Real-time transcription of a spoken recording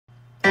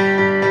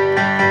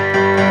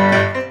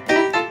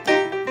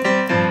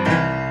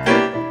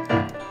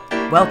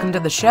Welcome to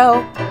the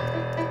show.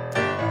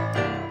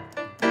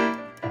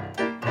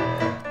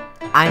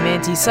 I'm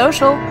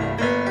Antisocial.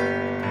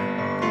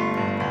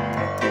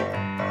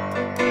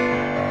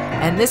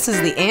 And this is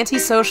the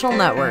Antisocial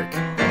Network.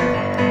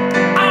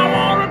 I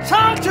wanna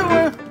talk to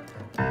her,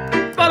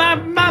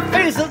 but my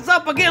face is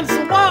up against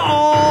the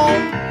wall.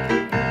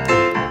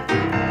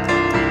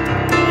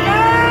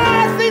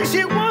 I think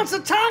she wants to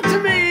talk to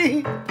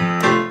me,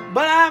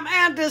 but I'm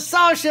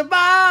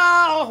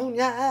antisociable.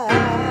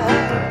 Yeah.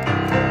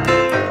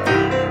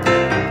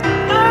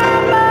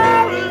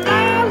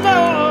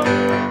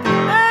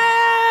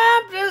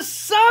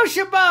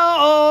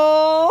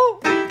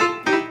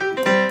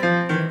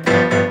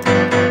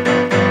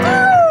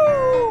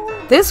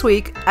 This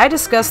week, I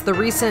discussed the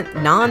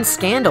recent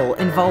non-scandal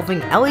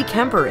involving Ellie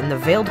Kemper in the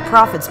Veiled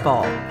Prophets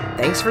Ball.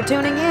 Thanks for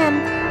tuning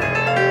in.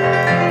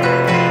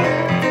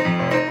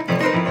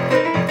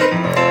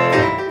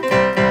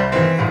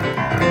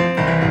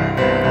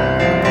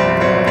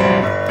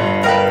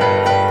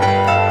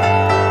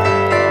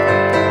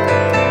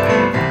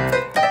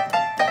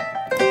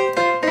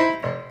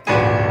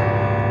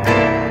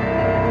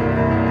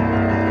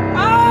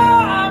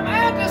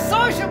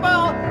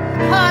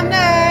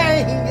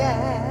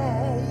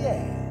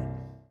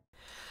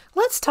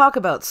 Let's talk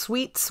about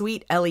sweet,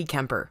 sweet Ellie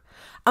Kemper.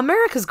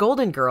 America's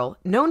Golden Girl,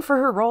 known for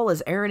her role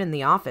as Erin in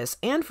The Office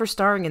and for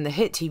starring in the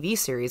hit TV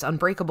series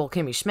Unbreakable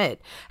Kimmy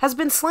Schmidt, has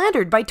been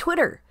slandered by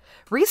Twitter.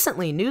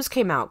 Recently, news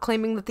came out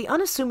claiming that the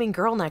unassuming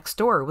girl next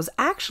door was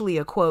actually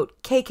a, quote,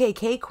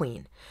 KKK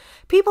queen.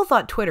 People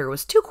thought Twitter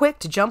was too quick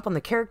to jump on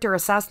the character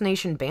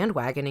assassination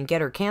bandwagon and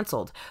get her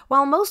canceled,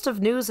 while most of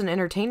news and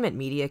entertainment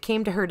media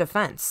came to her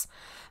defense.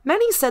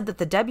 Many said that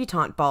the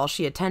debutante ball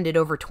she attended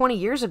over 20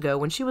 years ago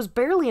when she was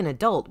barely an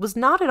adult was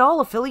not at all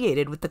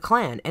affiliated with the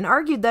Klan and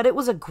argued that it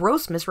was a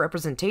gross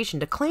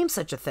misrepresentation to claim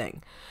such a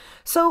thing.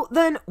 So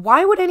then,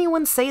 why would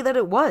anyone say that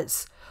it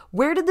was?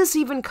 Where did this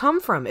even come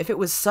from if it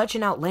was such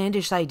an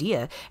outlandish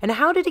idea, and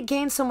how did it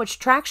gain so much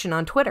traction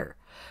on Twitter?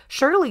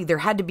 Surely there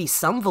had to be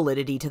some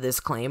validity to this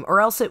claim, or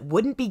else it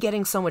wouldn't be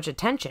getting so much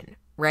attention,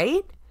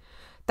 right?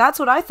 That's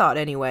what I thought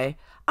anyway.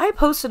 I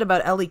posted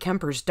about Ellie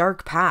Kemper's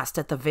dark past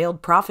at the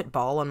Veiled Prophet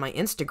Ball on my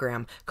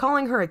Instagram,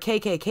 calling her a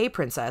KKK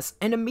princess,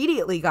 and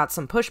immediately got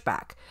some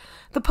pushback.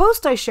 The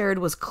post I shared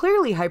was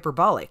clearly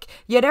hyperbolic,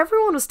 yet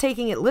everyone was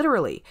taking it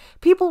literally.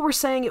 People were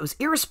saying it was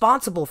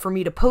irresponsible for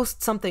me to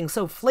post something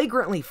so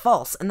flagrantly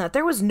false, and that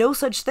there was no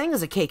such thing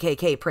as a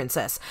KKK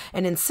princess,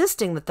 and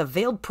insisting that the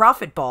Veiled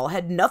Prophet Ball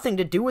had nothing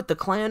to do with the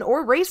Klan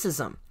or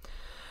racism.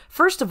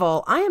 First of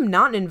all, I am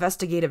not an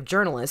investigative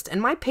journalist, and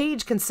my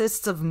page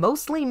consists of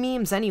mostly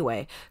memes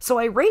anyway, so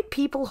I rate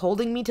people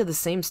holding me to the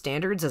same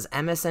standards as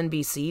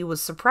MSNBC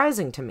was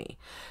surprising to me.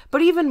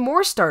 But even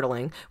more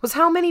startling was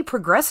how many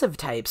progressive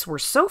types were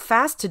so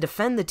fast to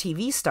defend the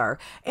TV star,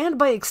 and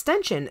by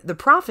extension, the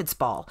Prophet's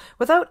Ball,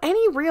 without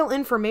any real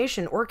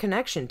information or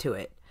connection to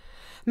it.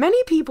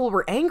 Many people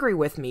were angry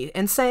with me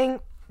and saying,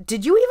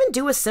 "Did you even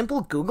do a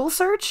simple Google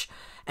search?"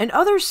 And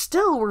others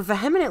still were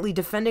vehemently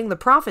defending the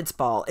Prophet's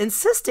Ball,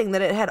 insisting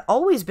that it had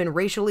always been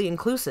racially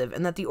inclusive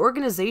and that the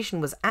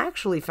organization was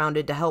actually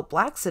founded to help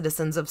black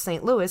citizens of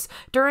St. Louis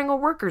during a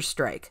workers'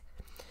 strike.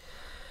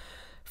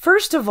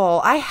 First of all,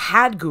 I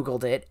had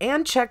Googled it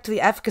and checked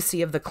the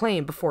efficacy of the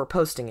claim before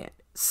posting it.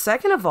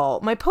 Second of all,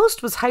 my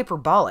post was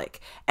hyperbolic.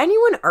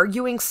 Anyone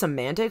arguing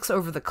semantics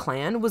over the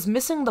Klan was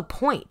missing the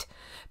point.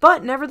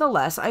 But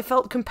nevertheless, I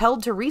felt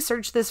compelled to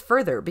research this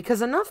further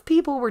because enough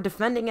people were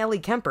defending Ellie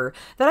Kemper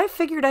that I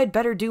figured I'd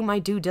better do my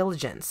due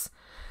diligence.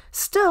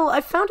 Still, I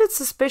found it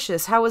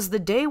suspicious how as the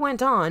day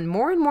went on,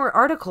 more and more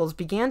articles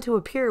began to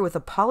appear with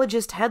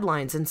apologist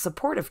headlines in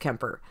support of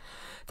Kemper.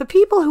 The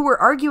people who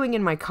were arguing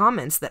in my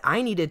comments that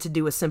I needed to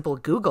do a simple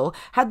Google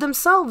had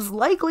themselves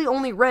likely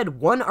only read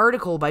one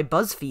article by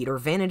BuzzFeed or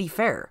Vanity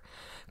Fair.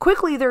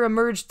 Quickly, there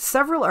emerged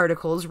several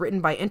articles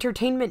written by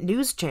entertainment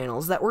news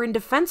channels that were in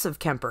defense of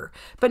Kemper,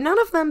 but none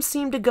of them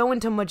seemed to go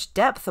into much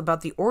depth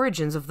about the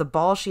origins of the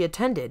ball she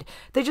attended.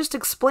 They just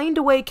explained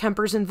away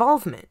Kemper's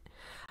involvement.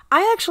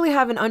 I actually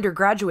have an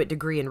undergraduate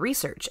degree in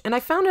research, and I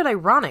found it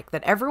ironic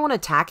that everyone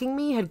attacking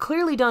me had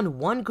clearly done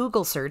one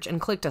Google search and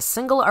clicked a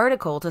single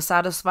article to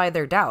satisfy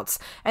their doubts,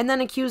 and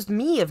then accused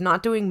me of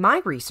not doing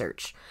my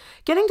research.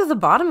 Getting to the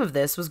bottom of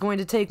this was going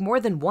to take more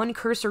than one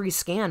cursory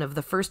scan of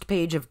the first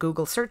page of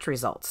Google search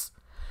results.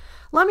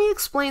 Let me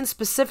explain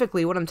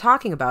specifically what I'm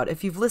talking about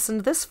if you've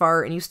listened this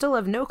far and you still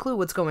have no clue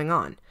what's going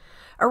on.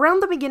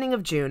 Around the beginning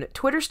of June,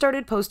 Twitter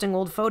started posting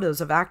old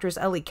photos of actress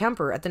Ellie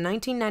Kemper at the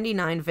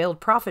 1999 Veiled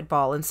Prophet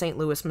Ball in St.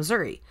 Louis,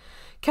 Missouri.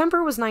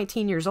 Kemper was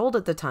 19 years old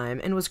at the time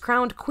and was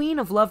crowned Queen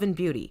of Love and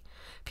Beauty.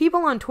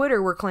 People on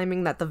Twitter were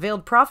claiming that the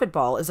Veiled Prophet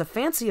Ball is a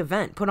fancy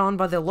event put on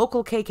by the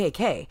local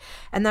KKK,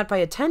 and that by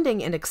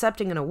attending and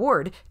accepting an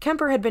award,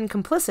 Kemper had been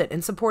complicit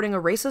in supporting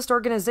a racist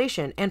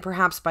organization and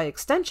perhaps by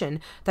extension,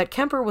 that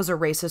Kemper was a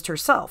racist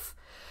herself.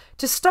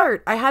 To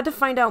start, I had to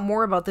find out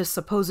more about this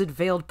supposed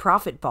Veiled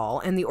Prophet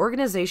Ball and the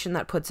organization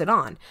that puts it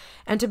on,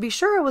 and to be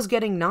sure I was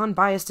getting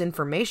non-biased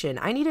information,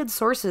 I needed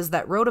sources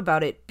that wrote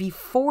about it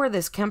before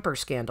this Kemper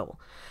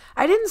scandal.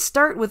 I didn't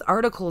start with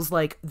articles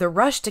like "The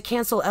Rush to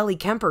Cancel Ellie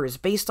Kemper is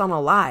Based on a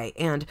Lie"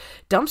 and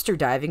 "Dumpster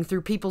Diving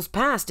Through People's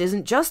Past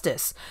Isn't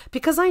Justice,"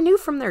 because I knew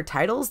from their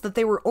titles that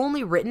they were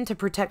only written to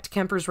protect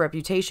Kemper's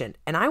reputation,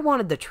 and I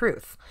wanted the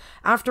truth.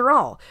 After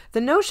all,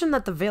 the notion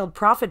that the Veiled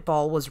Prophet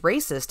Ball was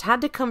racist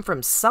had to come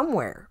from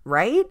somewhere,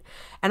 right?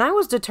 And I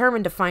was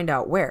determined to find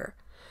out where.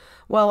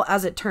 Well,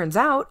 as it turns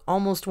out,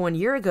 almost 1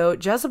 year ago,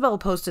 Jezebel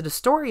posted a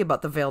story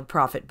about the Veiled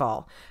Prophet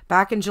Ball.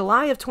 Back in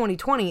July of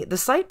 2020, the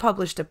site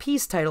published a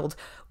piece titled,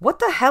 "What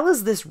the hell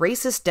is this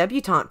racist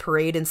debutante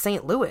parade in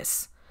St.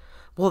 Louis?"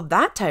 Well,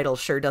 that title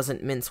sure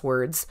doesn't mince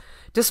words.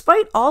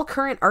 Despite all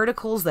current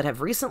articles that have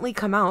recently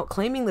come out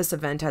claiming this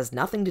event has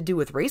nothing to do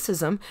with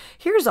racism,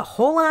 here's a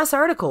whole-ass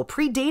article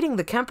predating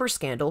the Kemper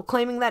scandal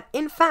claiming that,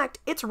 in fact,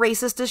 it's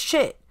racist as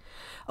shit.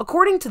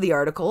 According to the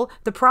article,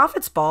 the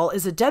Prophet's Ball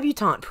is a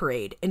debutante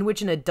parade in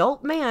which an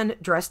adult man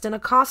dressed in a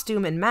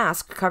costume and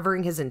mask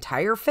covering his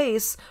entire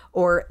face,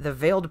 or the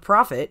Veiled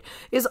Prophet,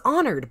 is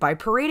honored by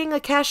parading a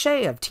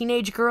cachet of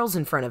teenage girls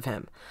in front of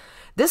him.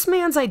 This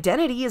man's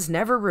identity is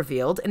never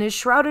revealed and is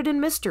shrouded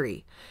in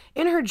mystery.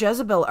 In her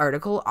Jezebel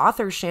article,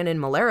 author Shannon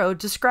Malero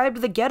described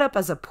the getup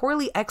as a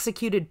poorly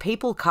executed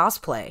papal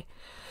cosplay.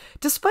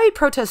 Despite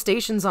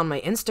protestations on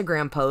my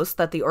Instagram post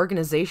that the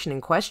organization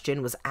in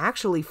question was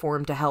actually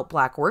formed to help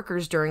black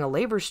workers during a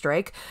labor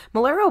strike,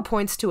 Malero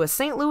points to a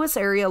St. Louis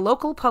area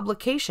local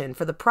publication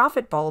for the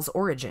Prophet Ball's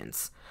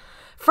origins.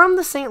 From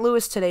the St.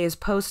 Louis Today's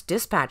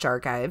Post-Dispatch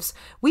archives,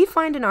 we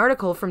find an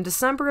article from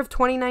December of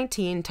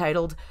 2019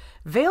 titled,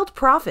 "Veiled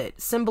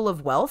Prophet, Symbol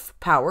of Wealth,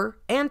 Power,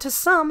 and to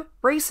Some,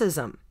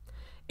 Racism."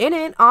 In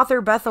it,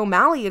 author Beth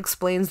O'Malley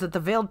explains that the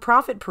Veiled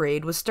Prophet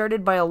Parade was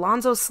started by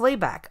Alonzo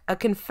Slayback, a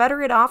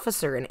Confederate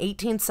officer in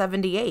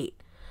 1878.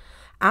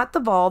 At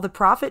the ball, the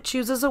prophet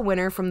chooses a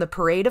winner from the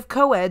parade of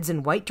co-eds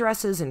in white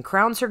dresses and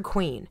crowns her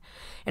queen.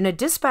 In a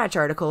Dispatch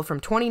article from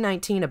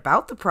 2019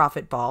 about the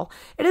Prophet Ball,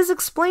 it is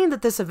explained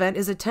that this event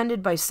is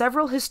attended by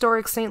several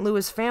historic St.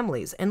 Louis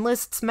families and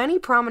lists many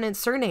prominent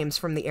surnames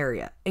from the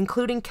area,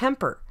 including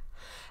Kemper.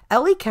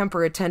 Ellie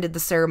Kemper attended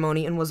the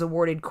ceremony and was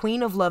awarded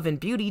Queen of Love and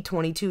Beauty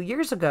 22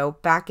 years ago,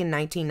 back in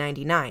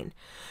 1999.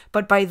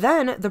 But by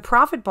then, the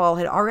Prophet Ball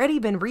had already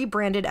been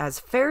rebranded as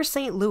Fair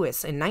St.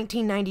 Louis in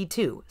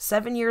 1992,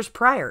 7 years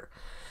prior.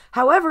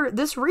 However,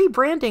 this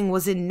rebranding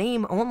was in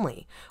name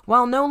only.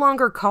 While no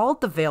longer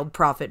called the Veiled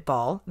Prophet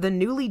Ball, the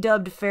newly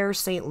dubbed Fair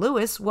St.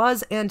 Louis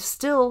was and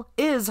still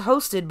is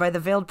hosted by the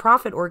Veiled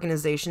Prophet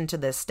organization to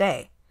this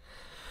day.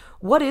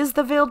 What is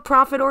the Veiled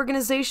Prophet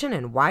organization,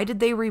 and why did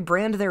they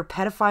rebrand their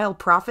pedophile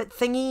prophet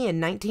thingy in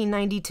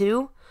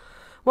 1992?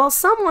 While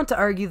some want to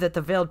argue that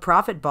the Veiled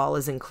Prophet Ball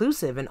is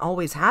inclusive and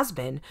always has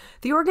been,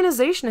 the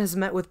organization has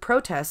met with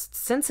protests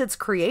since its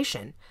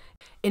creation.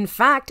 In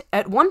fact,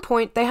 at one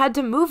point they had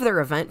to move their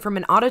event from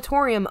an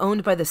auditorium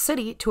owned by the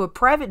city to a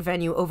private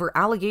venue over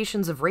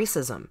allegations of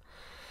racism.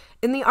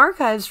 In the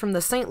archives from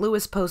the St.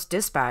 Louis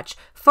Post-Dispatch,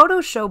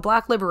 photos show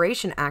black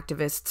liberation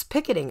activists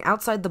picketing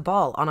outside the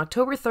ball on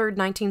October 3,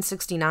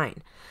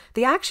 1969.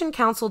 The Action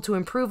Council to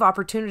Improve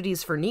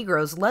Opportunities for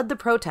Negroes led the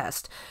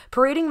protest,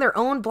 parading their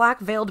own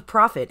black veiled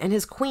prophet and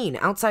his queen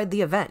outside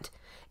the event.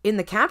 In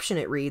the caption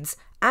it reads,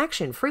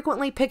 "Action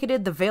frequently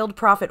picketed the Veiled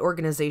Prophet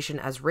organization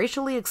as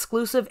racially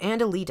exclusive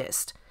and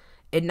elitist."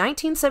 In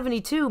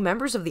 1972,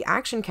 members of the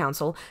Action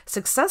Council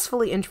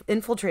successfully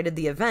infiltrated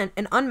the event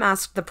and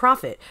unmasked the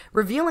prophet,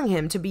 revealing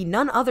him to be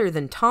none other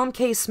than Tom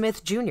K.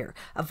 Smith, Jr.,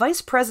 a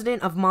vice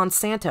president of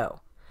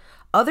Monsanto.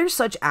 Other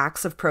such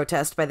acts of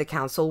protest by the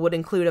council would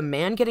include a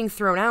man getting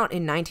thrown out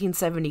in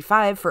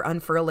 1975 for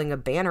unfurling a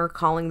banner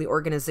calling the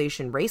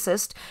organization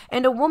racist,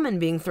 and a woman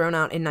being thrown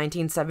out in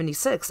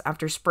 1976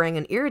 after spraying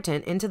an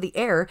irritant into the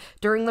air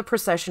during the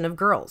procession of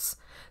girls.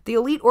 The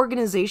elite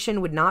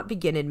organization would not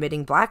begin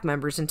admitting black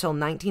members until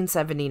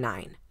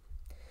 1979.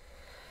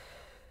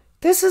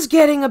 This is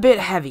getting a bit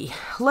heavy.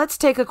 Let's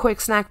take a quick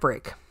snack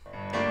break.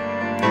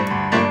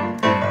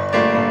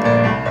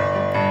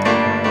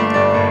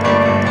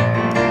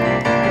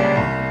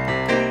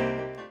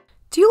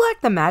 Do you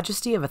lack the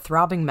majesty of a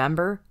throbbing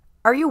member?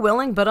 Are you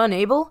willing but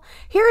unable?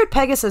 Here at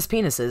Pegasus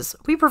Penises,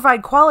 we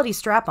provide quality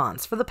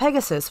strap-ons for the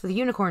Pegasus with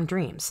unicorn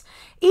dreams.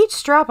 Each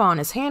strap-on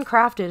is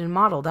handcrafted and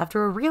modeled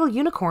after a real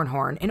unicorn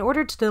horn in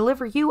order to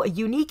deliver you a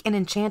unique and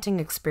enchanting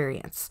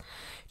experience.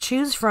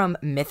 Choose from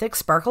Mythic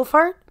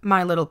Sparklefart,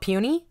 My Little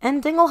Puny,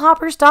 and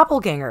Dinglehopper's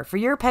Doppelganger for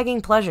your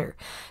pegging pleasure.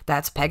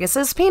 That's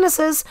Pegasus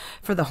Penises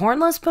for the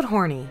hornless but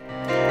horny.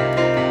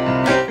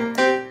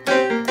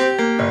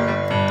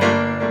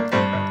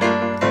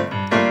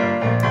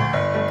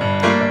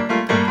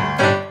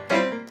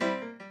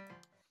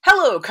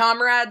 Hello,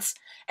 comrades!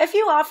 If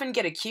you often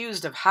get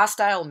accused of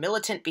hostile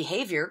militant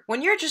behavior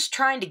when you're just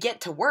trying to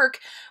get to work,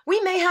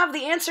 we may have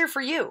the answer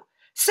for you.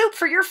 Soup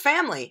for Your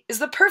Family is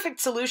the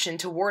perfect solution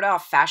to ward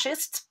off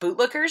fascists,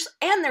 bootlickers,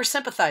 and their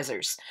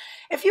sympathizers.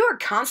 If you are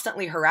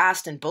constantly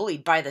harassed and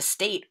bullied by the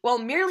state while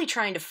merely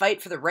trying to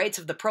fight for the rights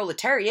of the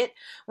proletariat,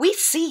 we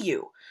see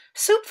you.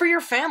 Soup for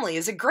your family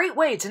is a great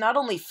way to not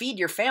only feed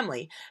your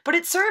family, but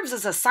it serves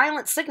as a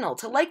silent signal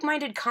to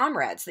like-minded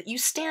comrades that you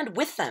stand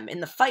with them in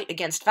the fight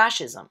against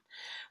fascism.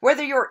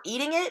 Whether you're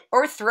eating it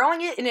or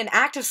throwing it in an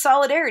act of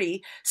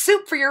solidarity,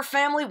 Soup for your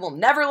family will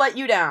never let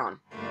you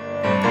down.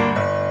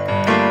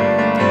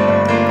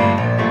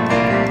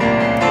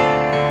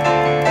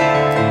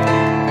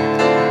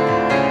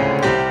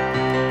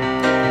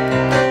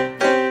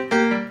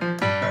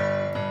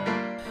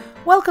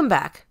 Welcome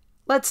back.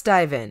 Let's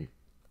dive in.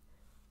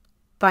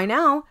 By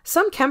now,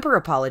 some Kemper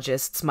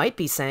apologists might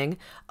be saying,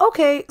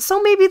 okay, so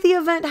maybe the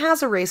event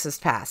has a racist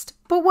past,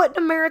 but what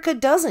in America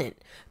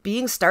doesn't?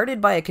 Being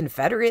started by a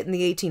Confederate in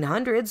the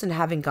 1800s and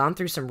having gone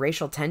through some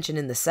racial tension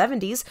in the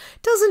 70s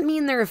doesn't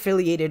mean they're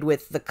affiliated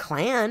with the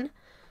Klan.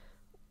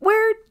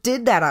 Where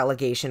did that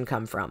allegation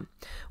come from?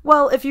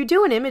 Well, if you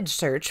do an image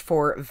search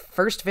for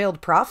First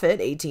Veiled Prophet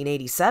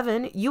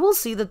 1887, you will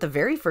see that the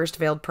very first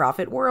Veiled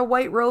Prophet wore a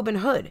white robe and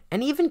hood,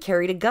 and even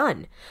carried a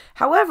gun.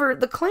 However,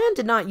 the Klan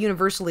did not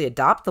universally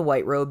adopt the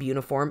white robe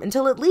uniform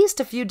until at least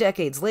a few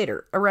decades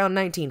later, around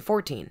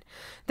 1914.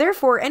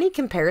 Therefore, any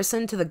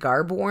comparison to the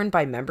garb worn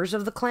by members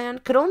of the Klan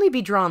could only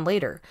be drawn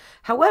later.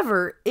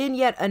 However, in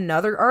yet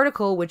another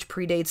article which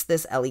predates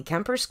this Ellie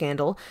Kemper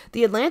scandal,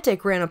 The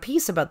Atlantic ran a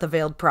piece about the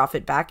Veiled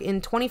Prophet back in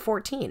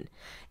 2014.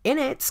 In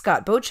it,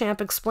 Scott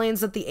Beauchamp explains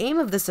that the aim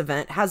of this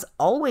event has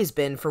always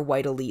been for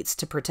white elites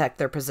to protect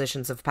their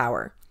positions of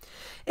power.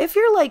 If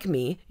you're like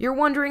me, you're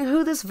wondering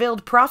who this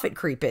veiled prophet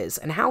creep is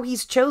and how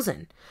he's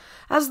chosen.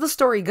 As the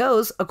story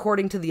goes,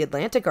 according to the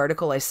Atlantic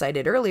article I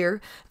cited earlier,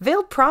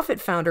 Veiled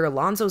Prophet founder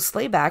Alonzo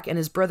Slayback and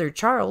his brother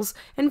Charles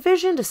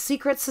envisioned a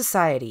secret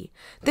society.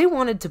 They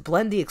wanted to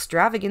blend the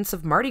extravagance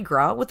of Mardi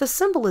Gras with the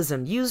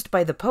symbolism used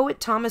by the poet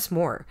Thomas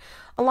More.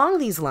 Along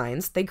these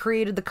lines, they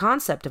created the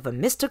concept of a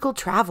mystical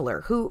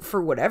traveler who,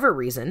 for whatever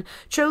reason,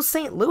 chose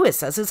St.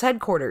 Louis as his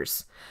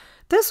headquarters.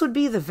 This would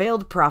be the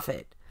Veiled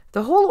Prophet.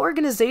 The whole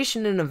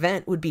organization and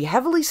event would be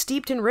heavily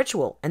steeped in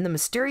ritual, and the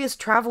mysterious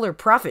traveler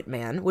prophet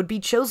man would be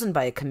chosen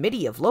by a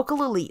committee of local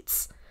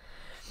elites.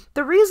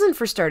 The reason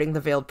for starting the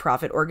Veiled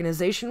Prophet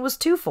organization was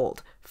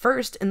twofold.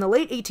 First, in the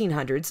late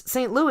 1800s,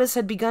 St. Louis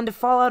had begun to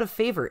fall out of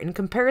favor in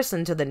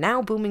comparison to the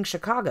now booming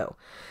Chicago.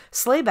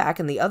 Slayback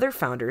and the other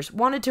founders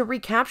wanted to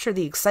recapture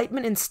the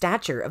excitement and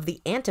stature of the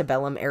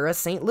antebellum era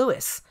St.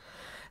 Louis.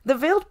 The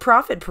Veiled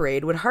Prophet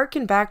Parade would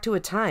harken back to a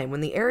time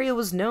when the area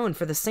was known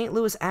for the St.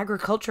 Louis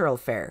Agricultural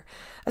Fair,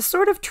 a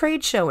sort of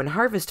trade show and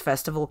harvest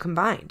festival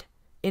combined.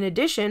 In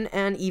addition,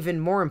 and even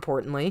more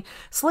importantly,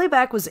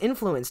 Slayback was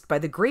influenced by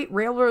the Great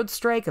Railroad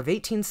Strike of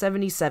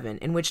 1877,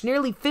 in which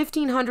nearly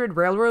 1,500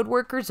 railroad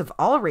workers of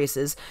all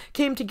races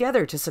came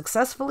together to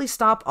successfully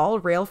stop all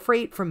rail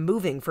freight from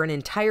moving for an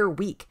entire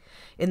week.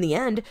 In the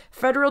end,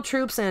 federal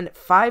troops and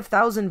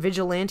 5,000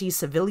 vigilante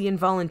civilian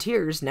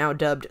volunteers, now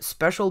dubbed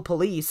Special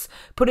Police,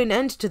 put an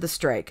end to the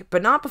strike,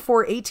 but not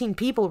before 18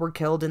 people were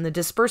killed in the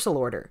dispersal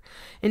order.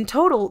 In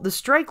total, the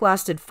strike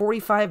lasted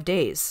 45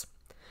 days.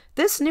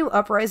 This new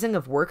uprising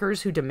of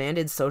workers who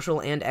demanded social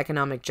and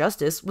economic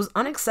justice was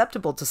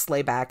unacceptable to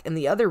Slayback and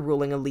the other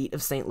ruling elite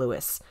of St.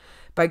 Louis.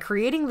 By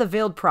creating the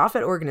Veiled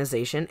Prophet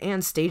organization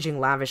and staging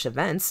lavish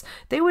events,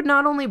 they would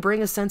not only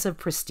bring a sense of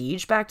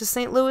prestige back to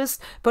St. Louis,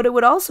 but it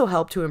would also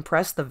help to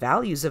impress the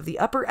values of the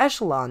upper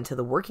echelon to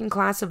the working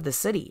class of the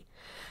city.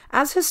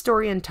 As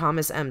historian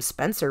Thomas M.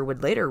 Spencer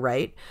would later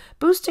write,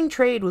 boosting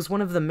trade was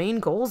one of the main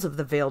goals of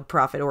the Veiled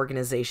Prophet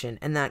organization,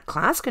 and that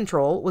class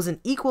control was an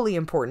equally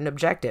important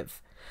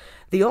objective.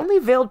 The only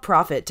Veiled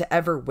Prophet to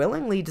ever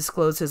willingly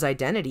disclose his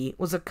identity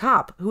was a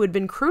cop who had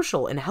been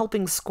crucial in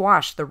helping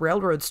squash the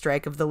railroad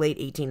strike of the late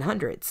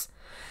 1800s.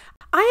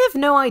 I have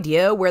no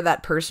idea where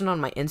that person on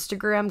my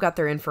Instagram got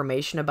their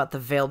information about the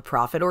Veiled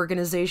Prophet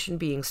organization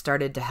being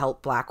started to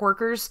help black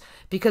workers,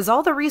 because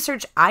all the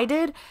research I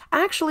did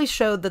actually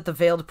showed that the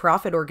Veiled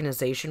Prophet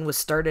organization was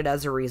started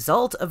as a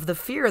result of the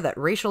fear that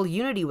racial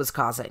unity was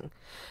causing.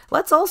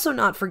 Let's also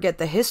not forget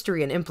the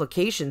history and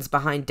implications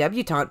behind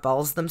debutante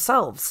balls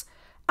themselves.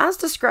 As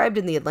described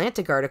in the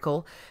Atlantic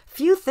article,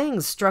 few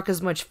things struck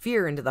as much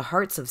fear into the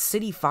hearts of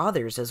city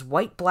fathers as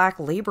white-black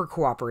labor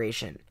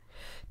cooperation.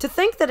 To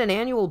think that an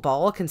annual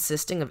ball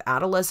consisting of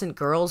adolescent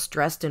girls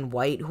dressed in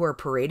white who are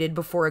paraded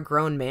before a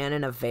grown man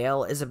in a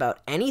veil is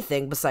about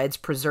anything besides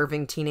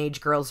preserving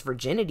teenage girls'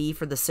 virginity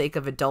for the sake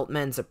of adult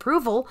men's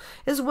approval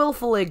is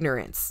willful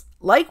ignorance.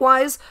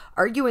 Likewise,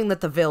 arguing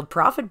that the Veiled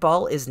Prophet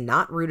Ball is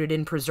not rooted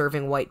in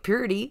preserving white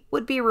purity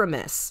would be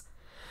remiss.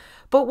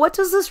 But what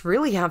does this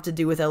really have to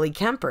do with Ellie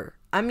Kemper?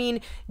 I mean,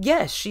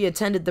 yes, she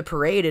attended the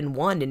parade and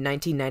won in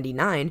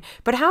 1999,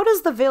 but how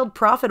does the Veiled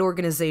Prophet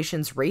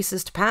organization's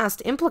racist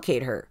past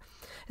implicate her?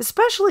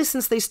 Especially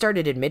since they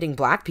started admitting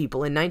black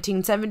people in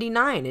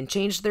 1979 and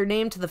changed their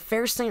name to the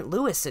Fair St.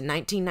 Louis in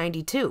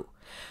 1992.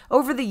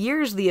 Over the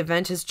years, the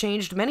event has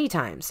changed many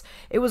times.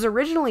 It was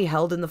originally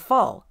held in the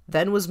fall,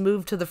 then was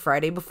moved to the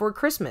Friday before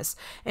Christmas,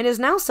 and is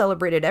now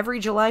celebrated every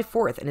July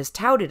 4th and is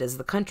touted as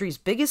the country's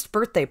biggest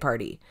birthday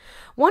party.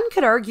 One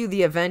could argue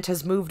the event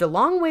has moved a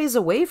long ways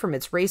away from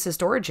its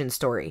racist origin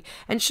story,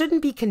 and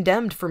shouldn't be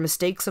condemned for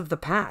mistakes of the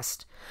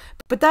past.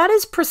 But that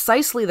is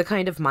precisely the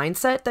kind of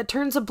mindset that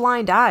turns a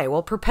blind eye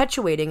while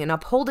perpetuating and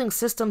upholding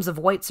systems of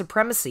white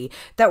supremacy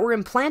that were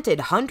implanted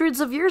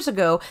hundreds of years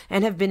ago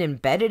and have been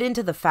embedded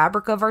into the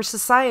fabric of our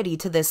society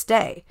to this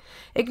day.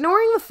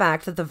 Ignoring the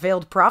fact that the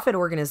Veiled Prophet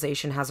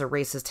organization has a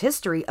racist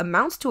history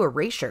amounts to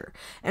erasure,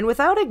 and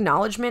without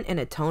acknowledgement and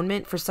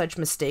atonement for such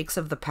mistakes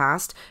of the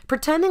past,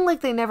 pretending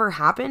like they never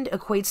happened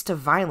equates to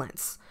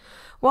violence.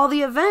 While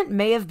the event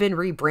may have been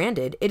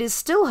rebranded, it is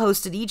still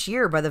hosted each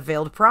year by the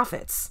Veiled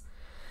Prophets.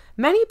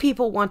 Many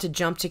people want to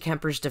jump to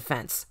Kemper's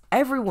defense.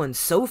 Everyone's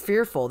so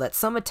fearful that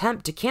some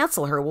attempt to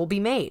cancel her will be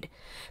made.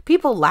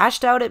 People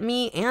lashed out at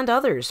me and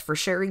others for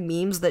sharing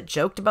memes that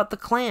joked about the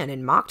Klan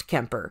and mocked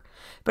Kemper.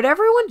 But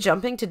everyone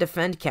jumping to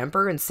defend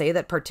Kemper and say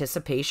that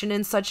participation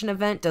in such an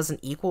event doesn't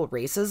equal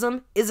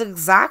racism is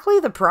exactly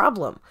the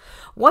problem.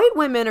 White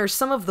women are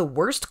some of the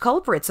worst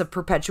culprits of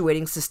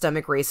perpetuating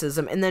systemic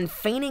racism and then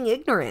feigning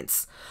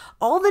ignorance.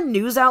 All the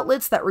news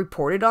outlets that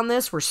reported on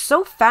this were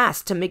so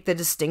fast to make the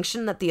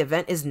distinction that the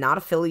event is not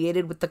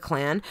affiliated with the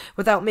Klan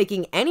without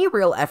making any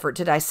real effort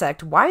to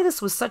dissect why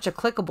this was such a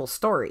clickable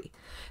story.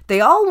 They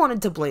all wanted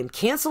to blame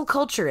cancel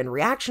culture and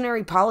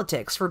reactionary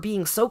politics for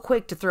being so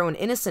quick to throw an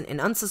innocent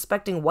and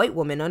unsuspecting white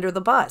woman under the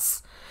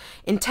bus.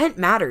 Intent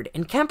mattered,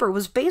 and Kemper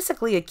was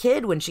basically a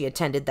kid when she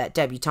attended that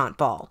debutante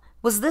ball.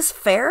 Was this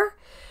fair?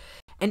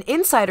 An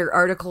Insider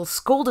article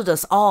scolded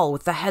us all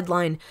with the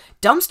headline,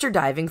 "Dumpster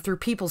diving through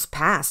people's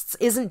pasts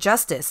isn't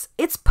justice,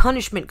 it's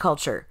punishment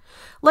culture."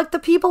 Like the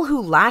people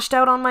who lashed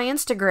out on my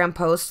Instagram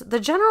post, the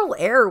general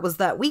error was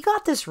that we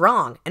got this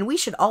wrong and we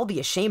should all be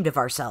ashamed of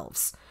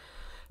ourselves.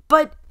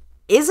 But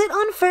is it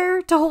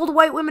unfair to hold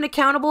white women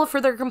accountable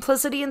for their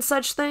complicity in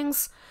such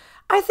things?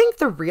 I think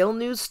the real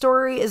news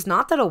story is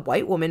not that a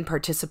white woman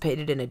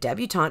participated in a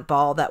debutante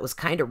ball that was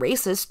kinda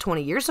racist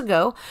 20 years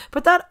ago,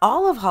 but that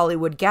all of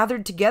Hollywood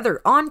gathered together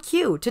on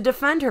cue to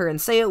defend her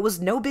and say it was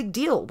no big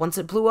deal once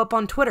it blew up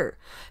on Twitter.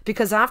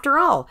 Because after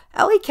all,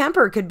 Ellie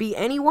Kemper could be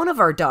any one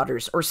of our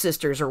daughters or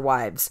sisters or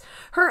wives.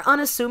 Her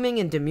unassuming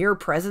and demure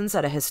presence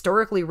at a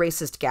historically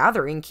racist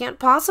gathering can't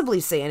possibly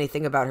say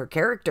anything about her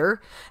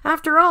character.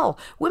 After all,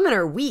 women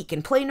are weak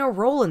and play no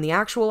role in the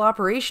actual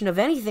operation of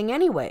anything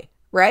anyway,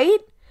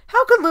 right?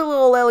 How could little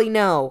old Ellie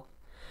know?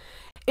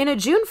 In a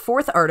June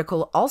 4th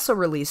article also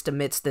released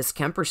amidst this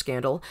Kemper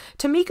scandal,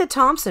 Tamika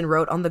Thompson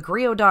wrote on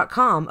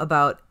thegrio.com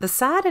about the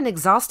sad and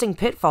exhausting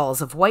pitfalls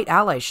of white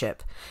allyship.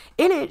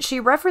 In it, she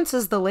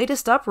references the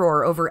latest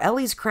uproar over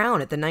Ellie's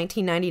crown at the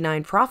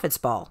 1999 Prophets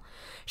Ball.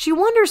 She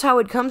wonders how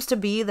it comes to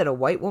be that a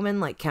white woman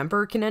like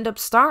Kemper can end up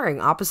starring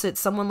opposite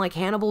someone like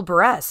Hannibal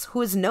Buress,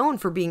 who is known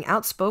for being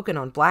outspoken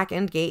on black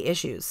and gay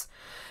issues.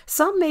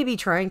 Some may be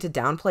trying to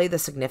downplay the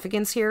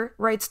significance here,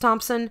 writes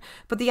Thompson,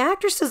 but the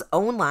actress's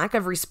own lack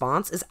of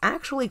response is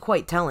actually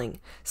quite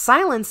telling.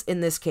 Silence, in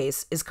this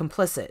case, is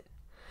complicit.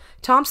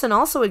 Thompson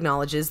also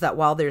acknowledges that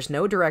while there's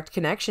no direct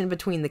connection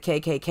between the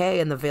KKK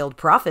and the Veiled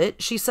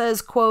Prophet, she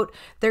says, quote,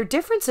 "Their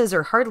differences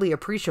are hardly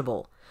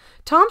appreciable."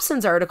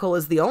 Thompson's article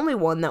is the only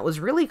one that was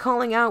really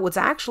calling out what's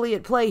actually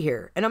at play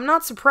here, and I'm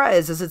not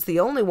surprised as it's the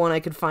only one I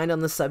could find on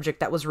the subject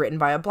that was written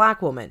by a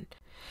black woman.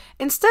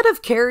 Instead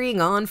of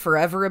carrying on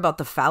forever about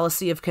the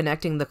fallacy of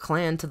connecting the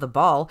Klan to the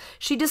ball,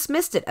 she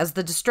dismissed it as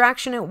the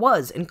distraction it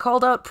was and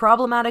called out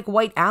problematic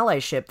white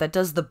allyship that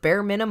does the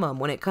bare minimum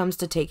when it comes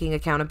to taking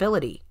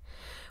accountability.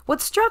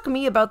 What struck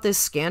me about this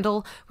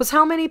scandal was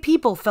how many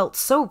people felt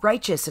so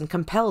righteous and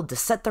compelled to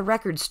set the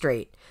record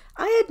straight.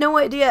 I had no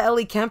idea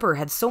Ellie Kemper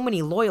had so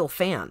many loyal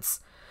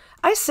fans.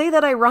 I say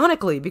that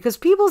ironically because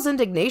people's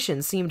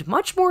indignation seemed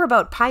much more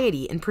about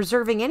piety and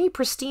preserving any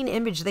pristine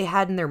image they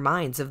had in their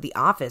minds of The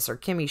Office or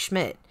Kimmy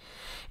Schmidt.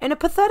 In a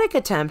pathetic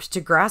attempt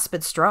to grasp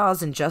at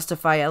straws and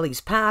justify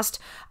Ellie's past,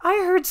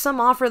 I heard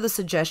some offer the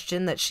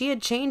suggestion that she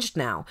had changed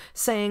now,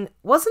 saying,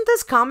 "Wasn't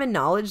this common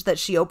knowledge that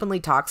she openly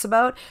talks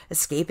about,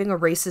 escaping a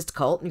racist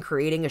cult and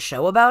creating a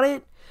show about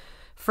it?"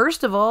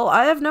 First of all,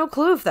 I have no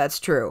clue if that's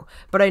true,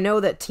 but I know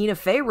that Tina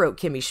Fey wrote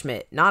Kimmy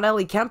Schmidt, not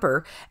Ellie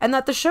Kemper, and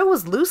that the show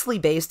was loosely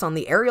based on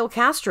the Ariel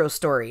Castro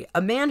story,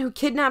 a man who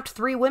kidnapped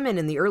 3 women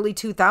in the early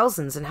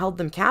 2000s and held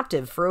them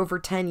captive for over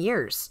 10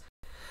 years.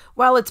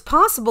 While it's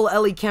possible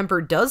Ellie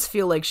Kemper does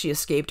feel like she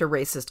escaped a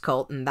racist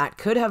cult and that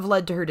could have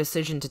led to her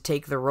decision to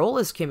take the role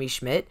as Kimmy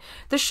Schmidt,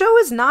 the show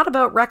is not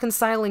about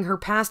reconciling her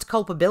past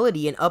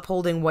culpability and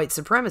upholding white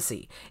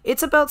supremacy.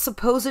 It's about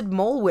supposed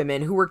mole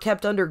women who were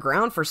kept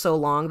underground for so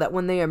long that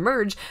when they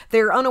emerge,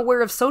 they are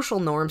unaware of social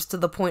norms to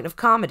the point of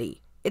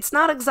comedy. It's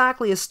not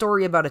exactly a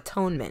story about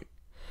atonement.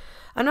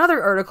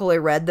 Another article I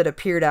read that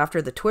appeared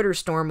after the Twitter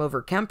storm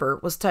over Kemper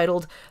was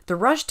titled, "The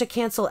Rush to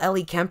Cancel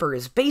Ellie Kemper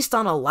is Based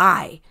on a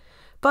Lie."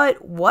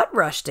 But what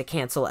rush to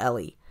cancel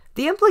Ellie?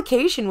 The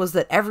implication was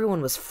that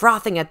everyone was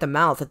frothing at the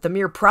mouth at the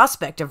mere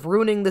prospect of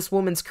ruining this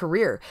woman's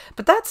career,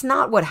 but that's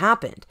not what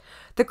happened.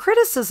 The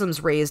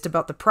criticisms raised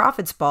about the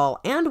Prophet's Ball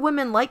and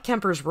women like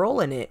Kemper's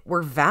role in it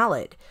were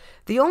valid.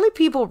 The only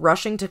people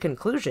rushing to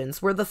conclusions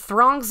were the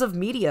throngs of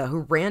media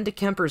who ran to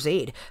Kemper's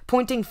aid,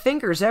 pointing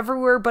fingers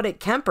everywhere but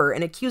at Kemper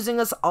and accusing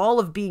us all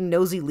of being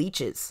nosy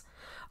leeches.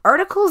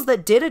 Articles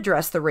that did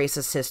address the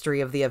racist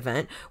history of the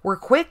event were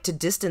quick to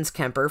distance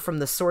Kemper from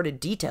the sordid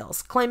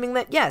details, claiming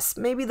that yes,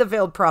 maybe the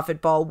Veiled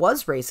Prophet Ball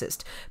was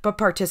racist, but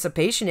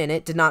participation in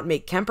it did not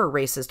make Kemper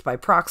racist by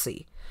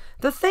proxy.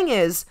 The thing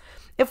is,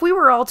 if we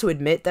were all to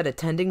admit that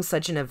attending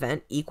such an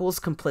event equals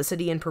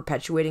complicity in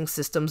perpetuating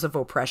systems of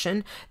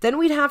oppression, then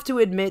we'd have to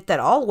admit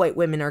that all white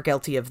women are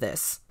guilty of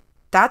this.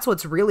 That's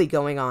what's really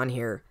going on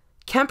here.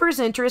 Kemper's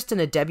interest in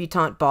a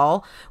debutante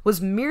ball was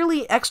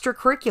merely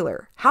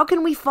extracurricular. How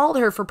can we fault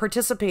her for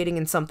participating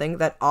in something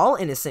that all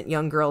innocent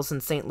young girls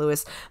in St.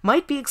 Louis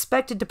might be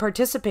expected to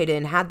participate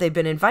in had they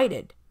been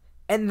invited?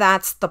 And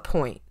that's the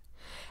point.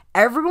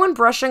 Everyone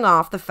brushing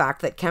off the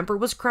fact that Kemper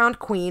was crowned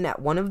queen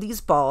at one of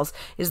these balls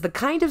is the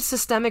kind of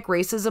systemic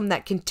racism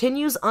that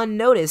continues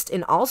unnoticed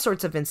in all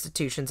sorts of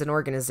institutions and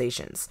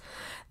organizations.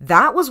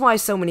 That was why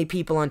so many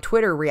people on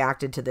Twitter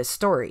reacted to this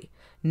story.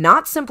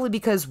 Not simply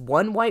because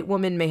one white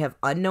woman may have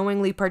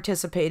unknowingly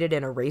participated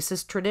in a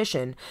racist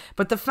tradition,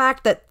 but the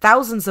fact that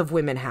thousands of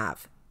women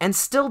have, and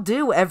still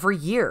do every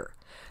year.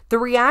 The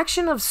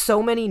reaction of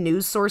so many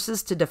news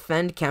sources to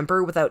defend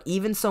Kemper without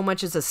even so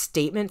much as a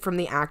statement from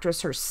the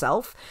actress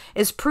herself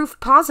is proof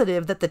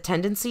positive that the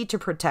tendency to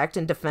protect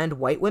and defend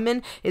white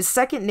women is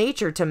second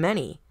nature to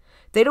many.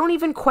 They don't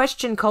even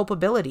question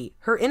culpability.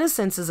 Her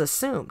innocence is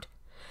assumed.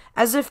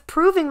 As if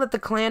proving that the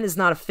Klan is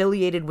not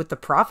affiliated with the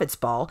Prophet's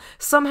Ball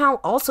somehow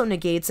also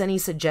negates any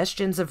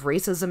suggestions of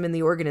racism in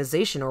the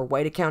organization or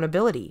white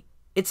accountability.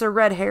 It's a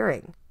red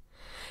herring.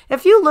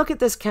 If you look at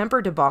this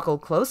Kemper debacle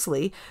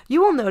closely,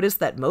 you will notice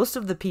that most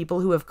of the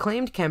people who have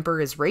claimed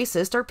Kemper is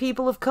racist are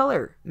people of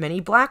color, many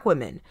black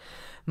women.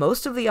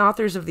 Most of the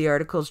authors of the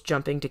articles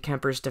jumping to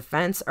Kemper's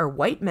defense are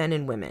white men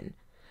and women.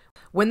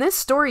 When this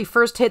story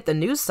first hit the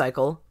news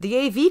cycle, the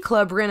AV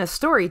Club ran a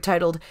story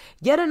titled,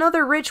 "Yet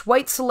Another Rich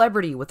White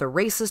Celebrity with a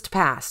Racist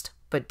Past,"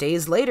 but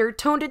days later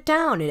toned it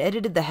down and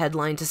edited the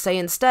headline to say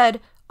instead,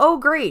 "Oh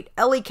great,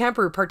 Ellie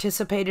Kemper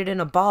participated in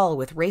a ball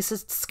with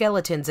racist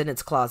skeletons in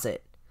its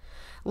closet."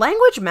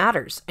 Language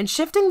matters, and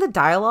shifting the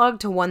dialogue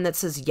to one that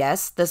says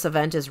yes, this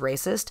event is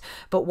racist,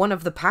 but one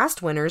of the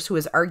past winners, who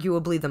is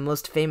arguably the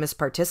most famous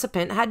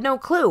participant, had no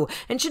clue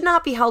and should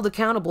not be held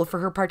accountable for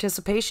her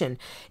participation,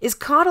 is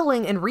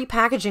coddling and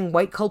repackaging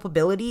white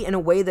culpability in a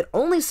way that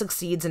only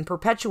succeeds in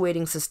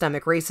perpetuating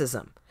systemic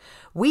racism.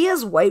 We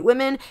as white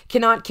women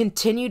cannot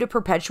continue to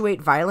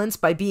perpetuate violence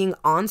by being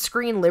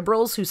on-screen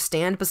liberals who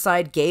stand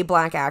beside gay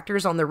black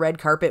actors on the red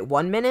carpet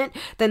 1 minute,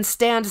 then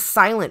stand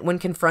silent when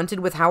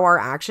confronted with how our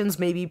actions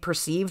may be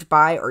perceived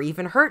by or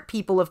even hurt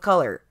people of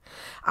color.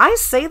 I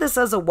say this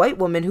as a white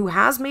woman who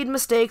has made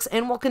mistakes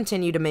and will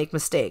continue to make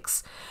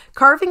mistakes.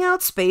 Carving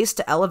out space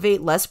to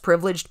elevate less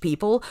privileged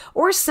people,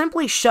 or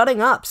simply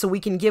shutting up so we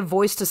can give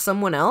voice to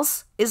someone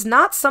else, is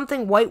not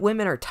something white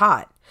women are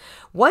taught.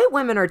 White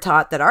women are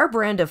taught that our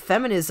brand of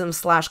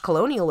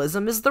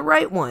feminism/colonialism is the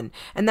right one,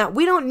 and that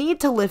we don't need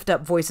to lift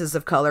up voices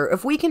of color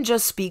if we can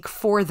just speak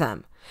for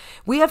them.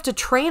 We have to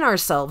train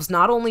ourselves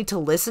not only to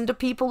listen to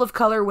people of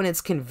color when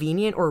it's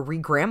convenient or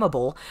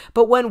regrammable,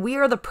 but when we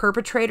are the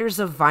perpetrators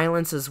of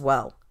violence as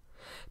well.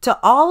 To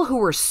all who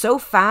were so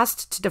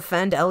fast to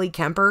defend Ellie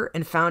Kemper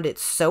and found it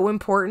so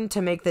important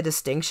to make the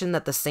distinction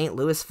that the St.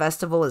 Louis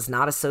Festival is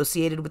not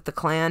associated with the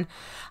Klan,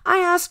 I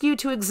ask you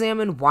to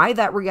examine why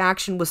that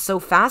reaction was so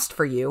fast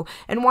for you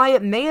and why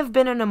it may have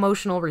been an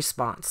emotional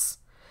response.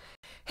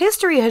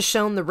 History has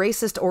shown the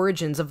racist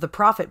origins of the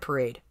Prophet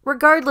Parade,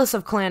 regardless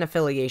of Klan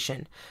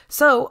affiliation,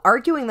 so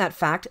arguing that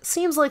fact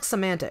seems like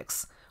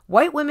semantics.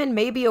 White women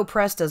may be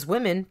oppressed as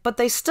women, but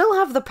they still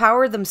have the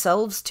power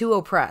themselves to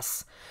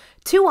oppress.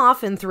 Too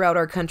often throughout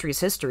our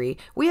country's history,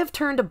 we have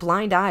turned a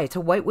blind eye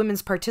to white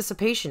women's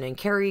participation in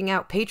carrying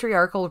out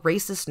patriarchal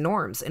racist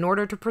norms in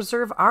order to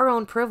preserve our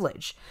own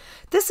privilege.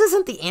 This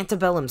isn't the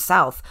antebellum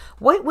South.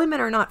 White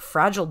women are not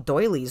fragile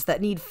doilies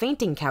that need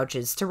fainting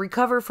couches to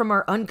recover from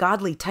our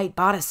ungodly tight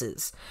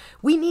bodices.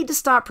 We need to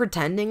stop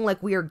pretending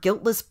like we are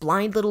guiltless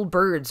blind little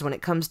birds when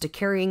it comes to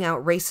carrying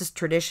out racist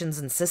traditions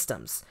and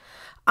systems.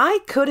 I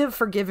could have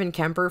forgiven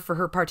Kemper for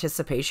her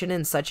participation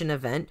in such an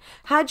event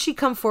had she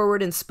come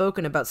forward and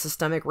spoken about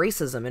systemic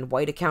racism and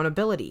white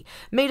accountability,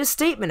 made a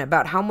statement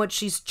about how much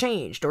she's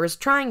changed or is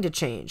trying to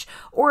change,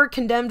 or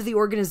condemned the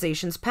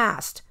organization's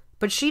past.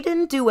 But she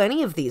didn't do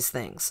any of these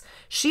things.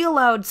 She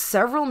allowed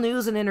several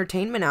news and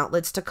entertainment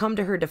outlets to come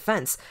to her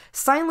defense,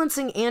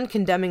 silencing and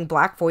condemning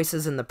black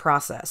voices in the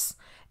process.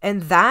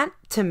 And that,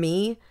 to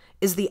me,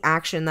 is the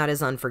action that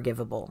is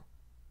unforgivable.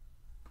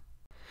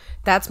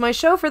 That's my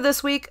show for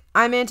this week.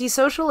 I'm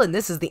Antisocial, and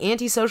this is the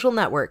Antisocial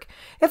Network.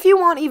 If you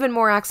want even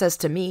more access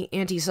to me,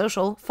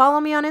 Antisocial, follow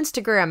me on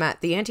Instagram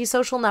at the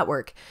Antisocial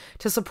Network.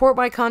 To support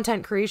my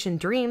content creation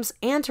dreams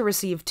and to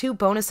receive 2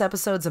 bonus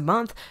episodes a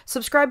month,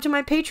 subscribe to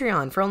my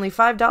Patreon for only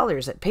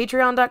 $5 at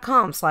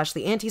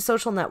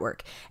patreon.com/theantisocialnetwork.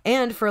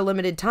 And for a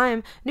limited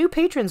time, new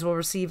patrons will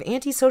receive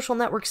Antisocial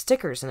Network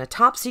stickers and a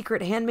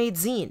top-secret handmade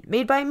zine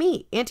made by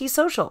me,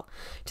 Antisocial.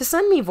 To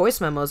send me voice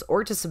memos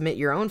or to submit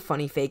your own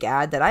funny fake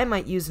ad that I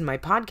might use in my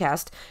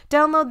podcast,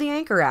 download the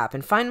Anchor app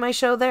and find my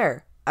show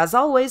there. As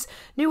always,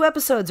 new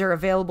episodes are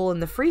available in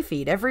the free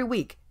feed every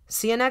week.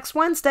 See you next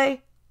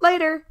Wednesday.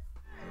 Later.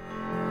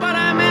 But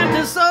I'm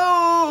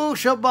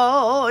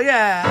antisociable,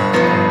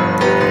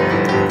 yeah.